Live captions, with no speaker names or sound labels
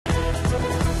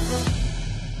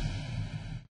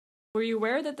Were you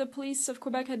aware that the police of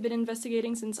Quebec had been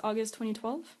investigating since August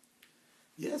 2012?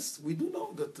 Yes, we do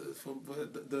know that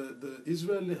the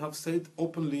Israeli have said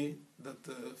openly that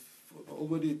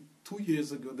already 2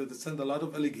 years ago that they sent a lot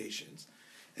of allegations.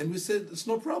 And we said, it's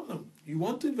no problem. You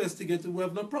want to investigate it, we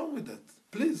have no problem with that.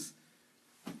 Please.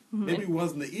 Mm-hmm. Maybe it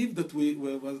was naive that we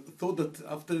thought that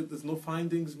after there's no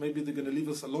findings, maybe they're going to leave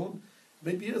us alone.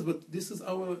 Maybe yes, but this is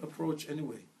our approach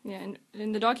anyway. Yeah, and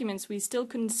in the documents, we still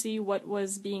couldn't see what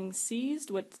was being seized,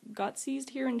 what got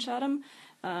seized here in Chatham.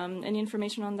 Any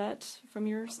information on that from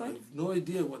your side? I have no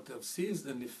idea what they've seized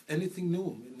and if anything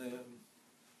new.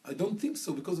 I don't think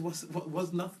so, because it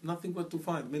was nothing what to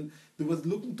find. I mean, they was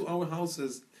looking to our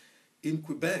houses in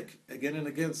Quebec again and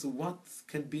again, so what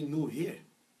can be new here?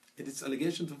 And it's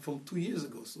allegations from 2 years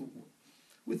ago. So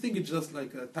we think it's just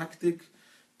like a tactic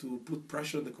to put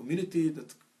pressure on the community,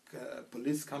 that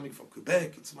police coming from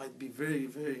Quebec, it might be very,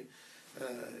 very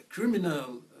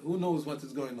criminal. Who knows what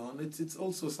is going on? It's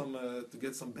also some to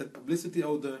get some bad publicity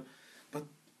out there. But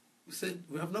we said,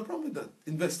 we have no problem with that.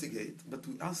 Investigate, but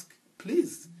we ask,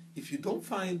 please, if you don't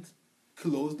find,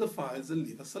 close the files and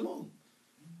leave us alone.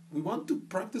 We want to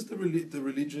practice the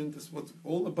religion. That's what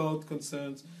all about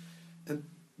concerns. And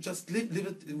just leave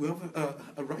it. We have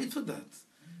a right for that.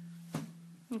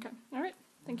 Okay. All right.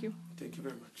 Thank you. Thank you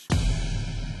very much.